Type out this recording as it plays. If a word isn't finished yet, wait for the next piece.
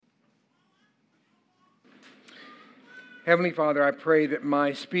Heavenly Father, I pray that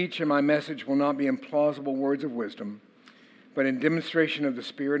my speech and my message will not be implausible words of wisdom, but in demonstration of the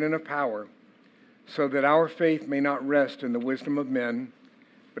Spirit and of power, so that our faith may not rest in the wisdom of men,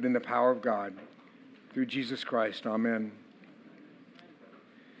 but in the power of God. Through Jesus Christ, amen.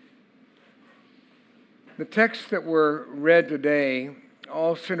 The texts that were read today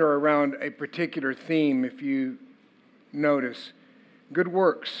all center around a particular theme, if you notice. Good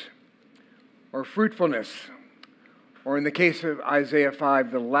works, or fruitfulness, or in the case of Isaiah 5,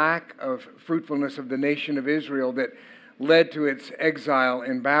 the lack of fruitfulness of the nation of Israel that led to its exile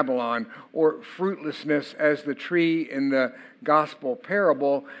in Babylon, or fruitlessness as the tree in the gospel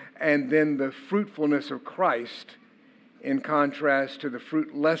parable, and then the fruitfulness of Christ in contrast to the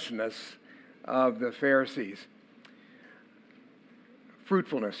fruitlessness of the Pharisees.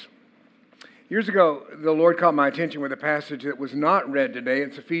 Fruitfulness. Years ago, the Lord caught my attention with a passage that was not read today.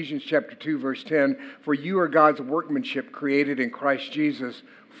 It's Ephesians chapter 2, verse 10. For you are God's workmanship created in Christ Jesus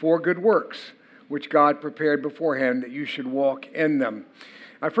for good works, which God prepared beforehand that you should walk in them.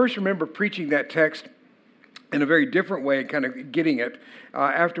 I first remember preaching that text in a very different way, kind of getting it,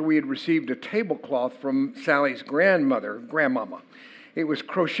 after we had received a tablecloth from Sally's grandmama. It was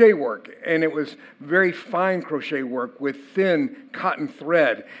crochet work, and it was very fine crochet work with thin cotton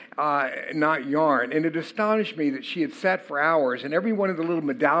thread, not yarn. And it astonished me that she had sat for hours, and every one of the little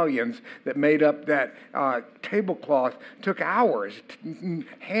medallions that made up that tablecloth took hours,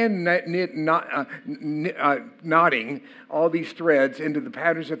 knotting all these threads into the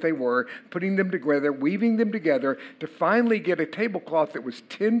patterns that they were, putting them together, weaving them together to finally get a tablecloth that was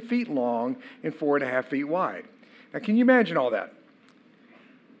 10 feet long and 4.5 feet wide. Now, can you imagine all that?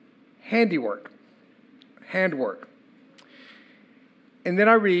 Handwork. And then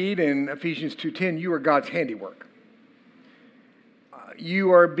I read in Ephesians 2:10, you are God's handiwork.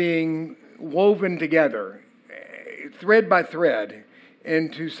 You are being woven together, thread by thread,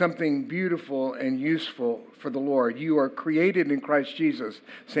 into something beautiful and useful for the Lord. You are created in Christ Jesus,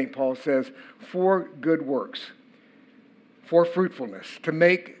 St. Paul says, for good works, for fruitfulness, to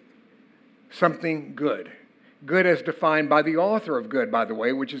make something good. Good as defined by the author of good, by the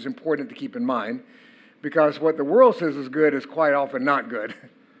way, which is important to keep in mind, because what the world says is good is quite often not good.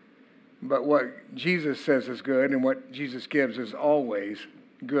 But what Jesus says is good and what Jesus gives is always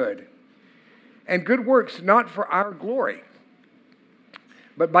good. And good works not for our glory,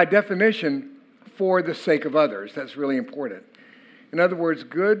 but by definition, for the sake of others. That's really important. In other words,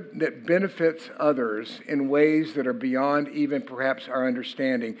 good that benefits others in ways that are beyond even perhaps our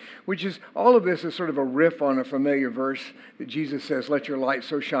understanding, which is, all of this is sort of a riff on a familiar verse that Jesus says, let your light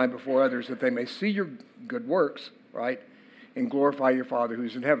so shine before others that they may see your good works, right, and glorify your Father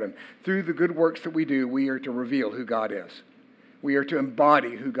who's in heaven. Through the good works that we do, we are to reveal who God is. We are to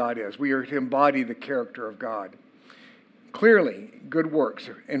embody who God is. We are to embody the character of God. Clearly, good works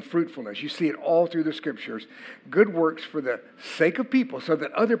and fruitfulness. You see it all through the Scriptures. Good works for the sake of people so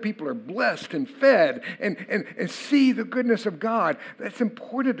that other people are blessed and fed and see the goodness of God. That's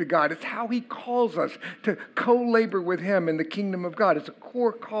important to God. It's how He calls us to co-labor with Him in the kingdom of God. It's a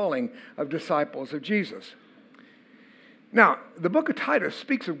core calling of disciples of Jesus. Now, the book of Titus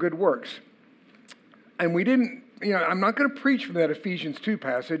speaks of good works. And I'm not going to preach from that Ephesians 2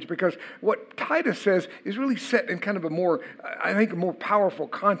 passage because what Titus says is really set in kind of a more powerful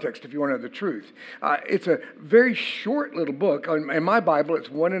context if you want to know the truth. It's a very short little book. In my Bible, it's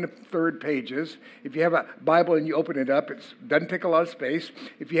 1 1/3 pages. If you have a Bible and you open it up, it doesn't take a lot of space.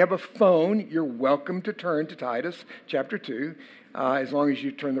 If you have a phone, you're welcome to turn to Titus chapter 2, as long as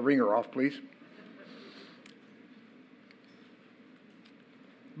you turn the ringer off, please.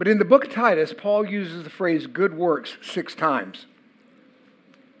 But in the book of Titus, Paul uses the phrase good works 6 times.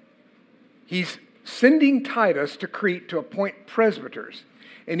 He's sending Titus to Crete to appoint presbyters,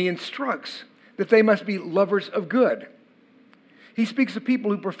 and he instructs that they must be lovers of good. He speaks of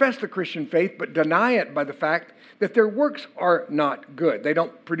people who profess the Christian faith but deny it by the fact that their works are not good. They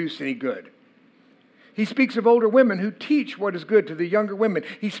don't produce any good. He speaks of older women who teach what is good to the younger women.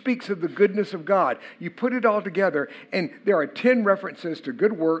 He speaks of the goodness of God. You put it all together, and there are 10 references to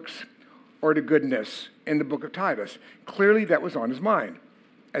good works or to goodness in the book of Titus. Clearly, that was on his mind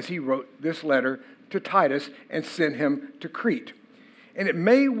as he wrote this letter to Titus and sent him to Crete. And it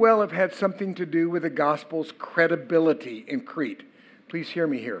may well have had something to do with the gospel's credibility in Crete. Please hear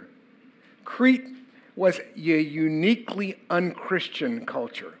me here. Crete was a uniquely unchristian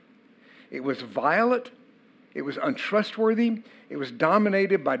culture. It was violent, it was untrustworthy, it was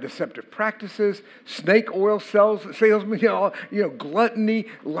dominated by deceptive practices, snake oil salesmen, gluttony,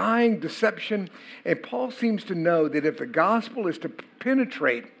 lying, deception. And Paul seems to know that if the gospel is to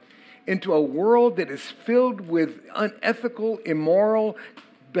penetrate into a world that is filled with unethical, immoral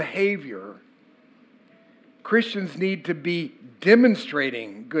behavior, Christians need to be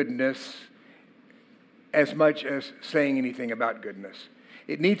demonstrating goodness as much as saying anything about goodness.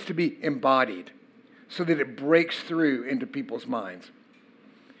 It needs to be embodied so that it breaks through into people's minds.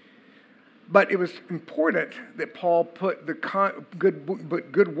 But it was important that Paul put the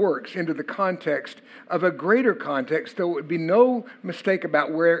good works into the context of a greater context, so it would be no mistake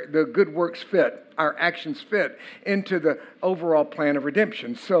about where the good works fit, our actions fit, into the overall plan of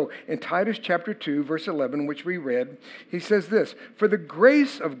redemption. So in Titus chapter 2, verse 11, which we read, he says this, "For the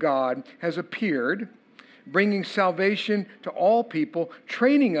grace of God has appeared, bringing salvation to all people,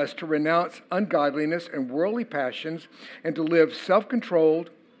 training us to renounce ungodliness and worldly passions, and to live self-controlled,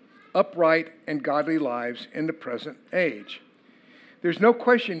 upright, and godly lives in the present age." There's no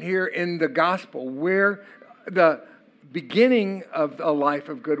question here in the gospel where the beginning of a life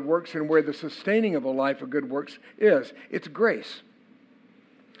of good works and where the sustaining of a life of good works is. It's grace.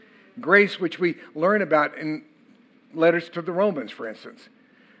 Grace, which we learn about in letters to the Romans, for instance.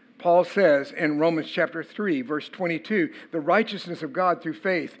 Paul says in Romans chapter 3, verse 22, the righteousness of God through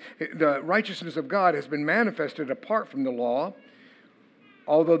faith, the righteousness of God has been manifested apart from the law.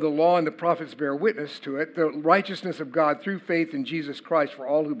 Although the law and the prophets bear witness to it, the righteousness of God through faith in Jesus Christ for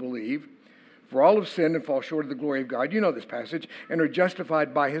all who believe. For all have sinned and fall short of the glory of God. You know this passage. And are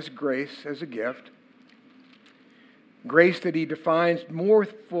justified by his grace as a gift. Grace that he defines more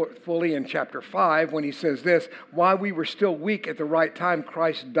fully in chapter 5 when he says this, "While we were still weak at the right time,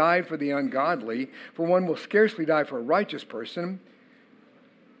 Christ died for the ungodly. For one will scarcely die for a righteous person,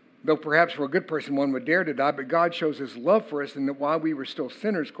 though perhaps for a good person one would dare to die, but God shows his love for us in that while we were still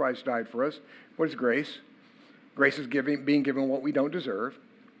sinners, Christ died for us." What is grace? Grace is being given what we don't deserve.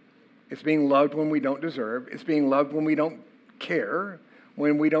 It's being loved when we don't deserve. It's being loved when we don't care,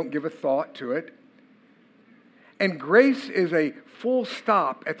 when we don't give a thought to it. And grace is a full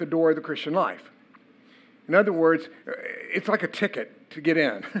stop at the door of the Christian life. In other words, it's like a ticket to get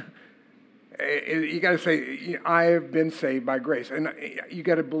in. You got to say, I have been saved by grace. And you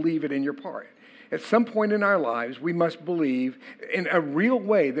got to believe it in your heart. At some point in our lives, we must believe in a real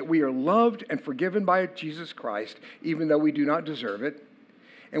way that we are loved and forgiven by Jesus Christ, even though we do not deserve it.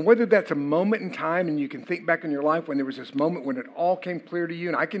 And whether that's a moment in time and you can think back in your life when there was this moment when it all came clear to you,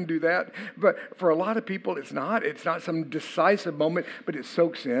 and I can do that. But for a lot of people, it's not. It's not some decisive moment, but it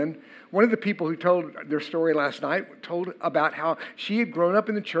soaks in. One of the people who told their story last night told about how she had grown up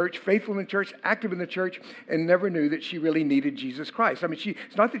in the church, faithful in the church, active in the church, and never knew that she really needed Jesus Christ. I mean,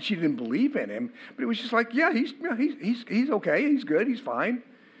 it's not that she didn't believe in him, but it was just like, yeah, he's okay, he's good, he's fine.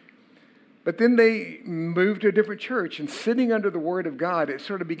 But then they moved to a different church, and sitting under the Word of God, it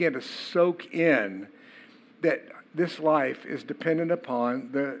sort of began to soak in that this life is dependent upon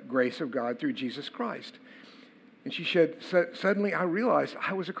the grace of God through Jesus Christ. And she said, suddenly I realized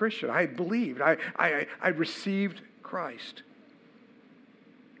I was a Christian. I had believed. I received Christ.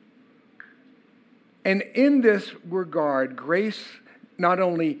 And in this regard, grace not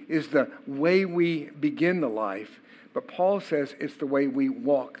only is the way we begin the life, but Paul says it's the way we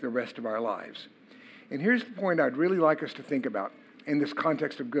walk the rest of our lives. And here's the point I'd really like us to think about in this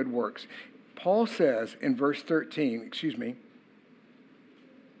context of good works. Paul says in verse 13, let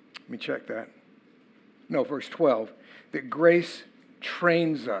me check that. No, verse 12, that grace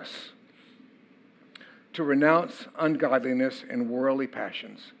trains us to renounce ungodliness and worldly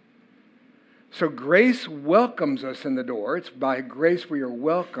passions. So grace welcomes us in the door. It's by grace we are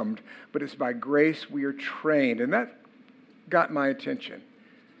welcomed, but it's by grace we are trained. And that got my attention.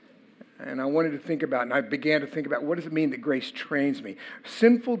 And I wanted to think about, and I began to think about, what does it mean that grace trains me?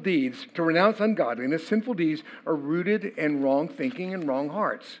 Sinful deeds, to renounce ungodliness, sinful deeds are rooted in wrong thinking and wrong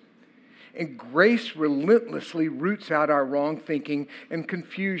hearts. And grace relentlessly roots out our wrong thinking and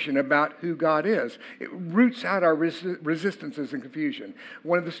confusion about who God is. It roots out our resistances and confusion.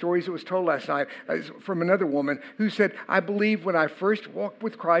 One of the stories that was told last night is from another woman who said, I believe when I first walked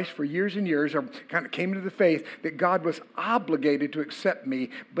with Christ for years and years, or kind of came into the faith, that God was obligated to accept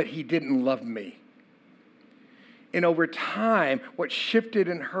me, but he didn't love me. And over time, what shifted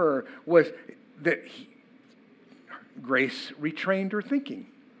in her was that grace retrained her thinking.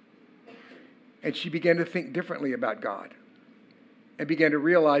 And she began to think differently about God and began to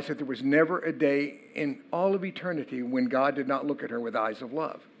realize that there was never a day in all of eternity when God did not look at her with eyes of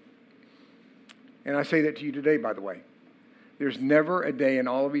love. And I say that to you today, by the way. There's never a day in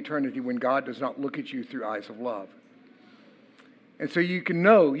all of eternity when God does not look at you through eyes of love. And so you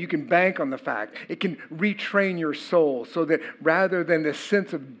can bank on the fact. It can retrain your soul so that rather than this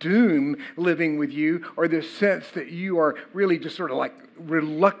sense of doom living with you, or this sense that you are really just sort of like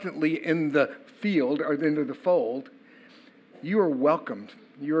reluctantly in the field or into the fold, you are welcomed.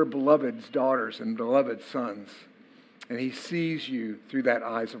 You are beloved's daughters and beloved sons. And he sees you through that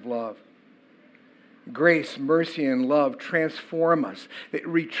eyes of love. Grace, mercy, and love transform us. It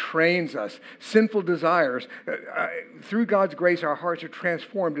retrains us. Sinful desires, through God's grace, our hearts are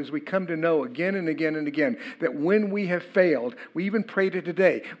transformed as we come to know again and again and again that when we have failed, we even prayed it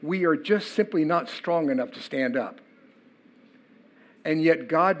today, we are just simply not strong enough to stand up. And yet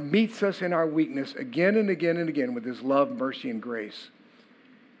God meets us in our weakness again and again and again with his love, mercy, and grace.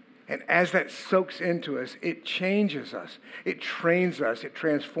 And as that soaks into us, it changes us. It trains us. It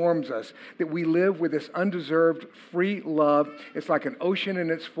transforms us. That we live with this undeserved, free love. It's like an ocean in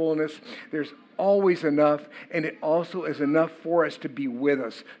its fullness. There's always enough. And it also is enough for us to be with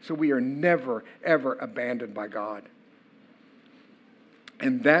us. So we are never, ever abandoned by God.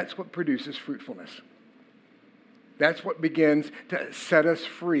 And that's what produces fruitfulness. That's what begins to set us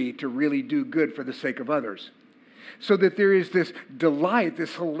free to really do good for the sake of others. So that there is this delight,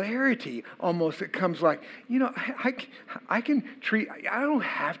 this hilarity almost that comes like, I don't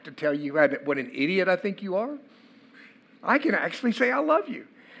have to tell you what an idiot I think you are. I can actually say I love you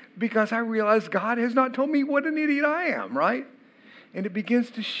because I realize God has not told me what an idiot I am, right? And it begins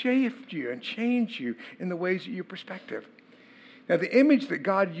to shift you and change you in the ways of your perspective. Now, the image that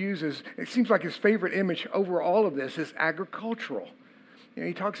God uses, it seems like his favorite image over all of this is agricultural.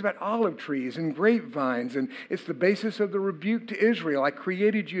 He talks about olive trees and grapevines, and it's the basis of the rebuke to Israel. I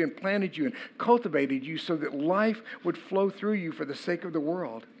created you and planted you and cultivated you so that life would flow through you for the sake of the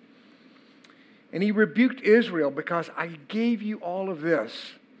world. And he rebuked Israel because I gave you all of this,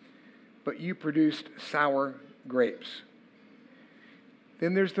 but you produced sour grapes.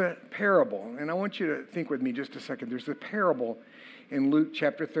 Then there's the parable, and I want you to think with me just a second. There's the parable in Luke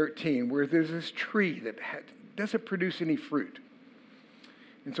chapter 13 where there's this tree that doesn't produce any fruit.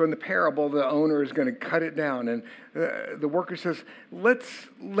 And so in the parable, the owner is going to cut it down. And the worker says, let's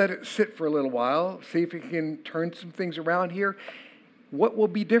let it sit for a little while, see if he can turn some things around here. What will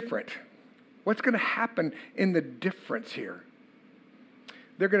be different? What's going to happen in the difference here?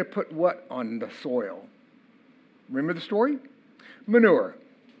 They're going to put what on the soil? Remember the story? Manure.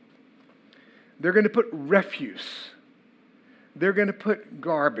 They're going to put refuse. They're going to put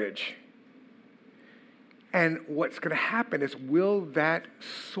garbage. And what's going to happen is, will that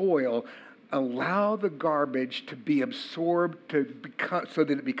soil allow the garbage to be absorbed so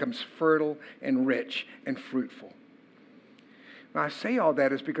that it becomes fertile and rich and fruitful? Now, I say all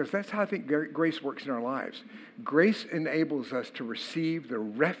that is because that's how I think grace works in our lives. Grace enables us to receive the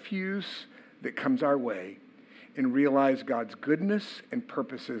refuse that comes our way and realize God's goodness and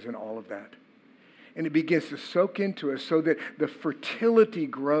purposes in all of that. And it begins to soak into us so that the fertility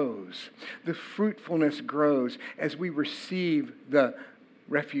grows, the fruitfulness grows as we receive the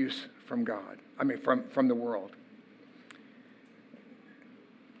refuse from God. From the world.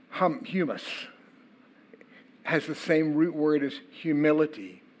 Humus has the same root word as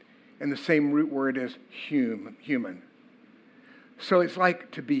humility and the same root word as human. So it's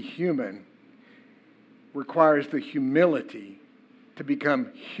like to be human requires the humility to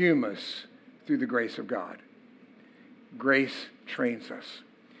become humus through the grace of God. Grace trains us.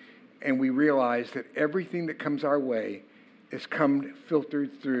 And we realize that everything that comes our way is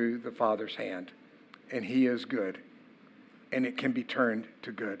filtered through the Father's hand. And he is good. And it can be turned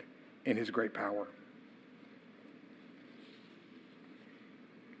to good in his great power.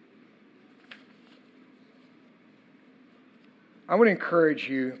 I want to encourage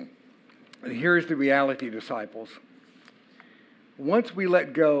you, and here's the reality, disciples. Once we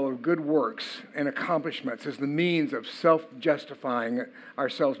let go of good works and accomplishments as the means of self-justifying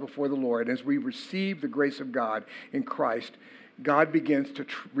ourselves before the Lord, as we receive the grace of God in Christ, God begins to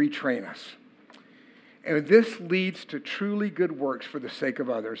retrain us. And this leads to truly good works for the sake of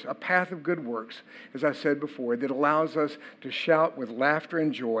others, a path of good works, as I said before, that allows us to shout with laughter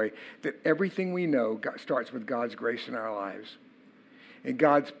and joy that everything we know starts with God's grace in our lives. And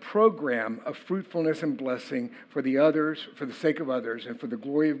God's program of fruitfulness and blessing for the others, for the sake of others, and for the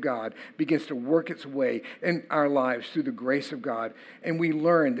glory of God begins to work its way in our lives through the grace of God. And we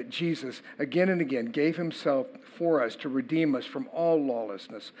learn that Jesus, again and again, gave himself for us to redeem us from all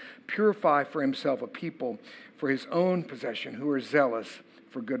lawlessness, purify for himself a people for his own possession who are zealous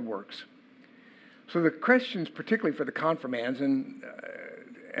for good works. So the questions, particularly for the confirmands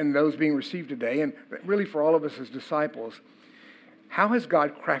and those being received today, and really for all of us as disciples, how has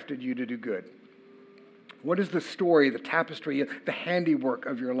God crafted you to do good? What is the story, the tapestry, the handiwork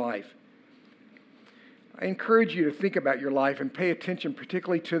of your life? I encourage you to think about your life and pay attention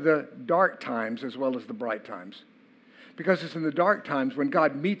particularly to the dark times as well as the bright times. Because it's in the dark times when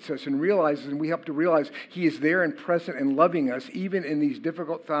God meets us and realizes, and we have to realize He is there and present and loving us, even in these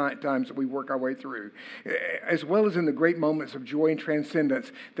difficult times that we work our way through, as well as in the great moments of joy and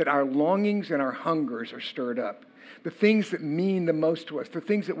transcendence, that our longings and our hungers are stirred up. The things that mean the most to us, the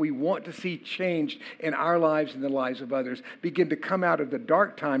things that we want to see changed in our lives and the lives of others, begin to come out of the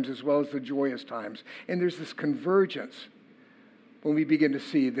dark times as well as the joyous times. And there's this convergence when we begin to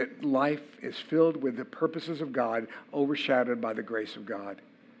see that life is filled with the purposes of God, overshadowed by the grace of God.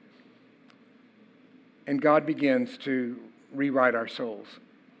 And God begins to rewrite our souls.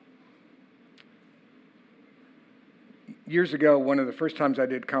 Years ago, one of the first times I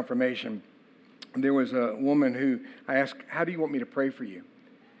did confirmation, there was a woman who I asked, "How do you want me to pray for you?"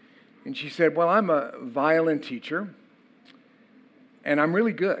 And she said, "Well, I'm a violin teacher, and I'm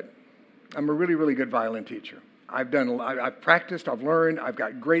really good. I'm a really, really good violin teacher. I've practiced, I've learned, I've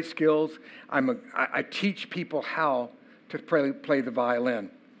got great skills. I teach people how to play the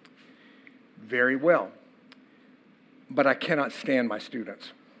violin. Very well. But I cannot stand my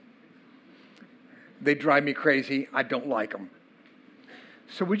students. They drive me crazy. I don't like them.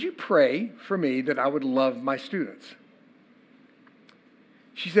 So would you pray for me that I would love my students?"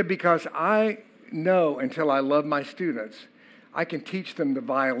 She said, "Because I know until I love my students, I can teach them the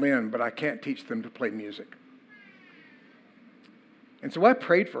violin, but I can't teach them to play music." And so I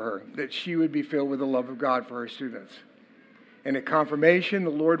prayed for her that she would be filled with the love of God for her students. And at confirmation,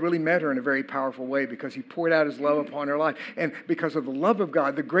 the Lord really met her in a very powerful way because He poured out His love upon her life. And because of the love of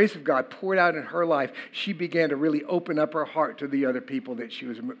God, the grace of God poured out in her life, she began to really open up her heart to the other people that she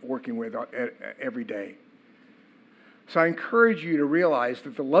was working with every day. So I encourage you to realize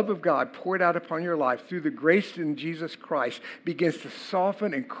that the love of God poured out upon your life through the grace in Jesus Christ begins to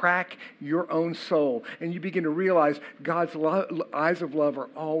soften and crack your own soul. And you begin to realize God's eyes of love are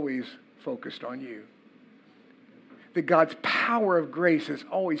always focused on you. That God's power of grace is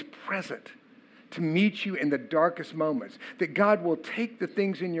always present to meet you in the darkest moments. That God will take the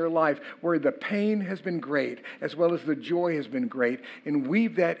things in your life where the pain has been great as well as the joy has been great and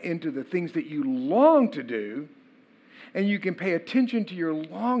weave that into the things that you long to do. And you can pay attention to your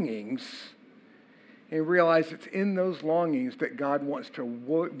longings and realize it's in those longings that God wants to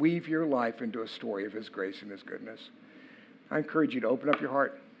weave your life into a story of His grace and His goodness. I encourage you to open up your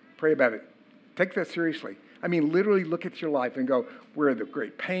heart. Pray about it. Take that seriously. I mean, literally look at your life and go, where are the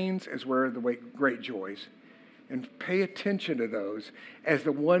great pains as where are the great joys? And pay attention to those as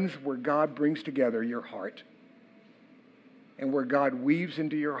the ones where God brings together your heart and where God weaves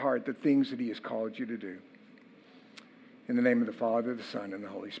into your heart the things that He has called you to do. In the name of the Father, the Son, and the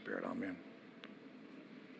Holy Spirit. Amen.